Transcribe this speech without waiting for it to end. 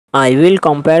I will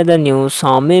compare the new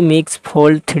Xiaomi Mix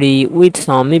Fold 3 with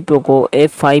Xiaomi Poco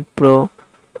F5 Pro.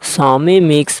 Xiaomi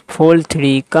Mix Fold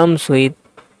 3 comes with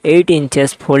 8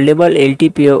 inches foldable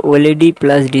LTPO OLED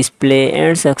plus display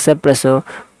and success ratio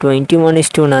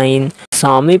 21:9.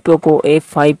 Xiaomi Poco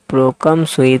F5 Pro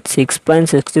comes with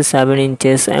 6.67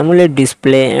 inches AMOLED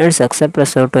display and success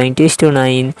ratio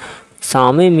 20:9.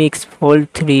 Xiaomi Mix Fold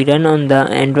 3 run on the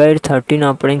Android 13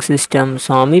 operating system.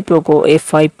 Xiaomi Poco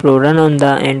F5 Pro run on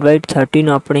the Android 13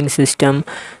 operating system.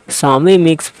 Xiaomi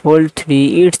Mix Fold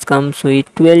 3 it comes with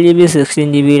 12GB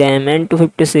 16GB RAM and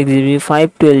 256GB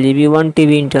 512GB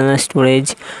 1TB internal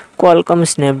storage. Qualcomm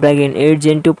Snapdragon 8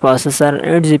 Gen 2 processor,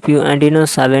 8 GPU Adreno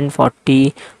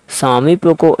 740. Xiaomi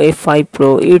Poco F5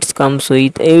 Pro it comes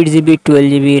with 8GB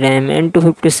 12GB RAM and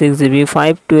 256GB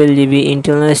 512GB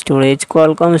internal storage.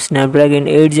 Qualcomm Snapdragon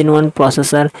 8 Gen 1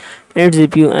 processor, 8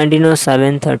 GPU Adreno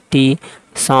 730.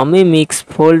 Xiaomi Mix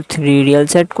Fold 3 real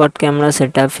set quad camera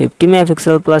setup 50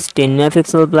 megapixel plus 10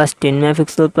 megapixel plus 10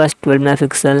 megapixel plus 12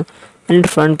 megapixel and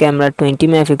front camera 20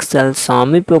 megapixel.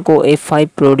 Xiaomi Poco F5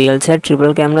 Pro real set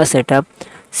triple camera setup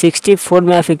 64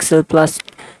 megapixel plus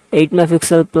 8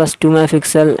 megapixel plus 2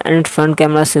 megapixel and front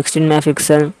camera 16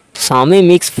 megapixel. Xiaomi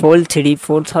Mix Fold 3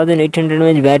 4800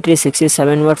 mAh battery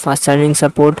 67 watt fast charging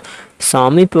support.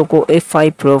 Xiaomi Poco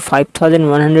F5 Pro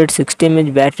 5160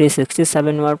 mAh battery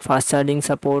 67 watt fast charging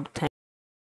support.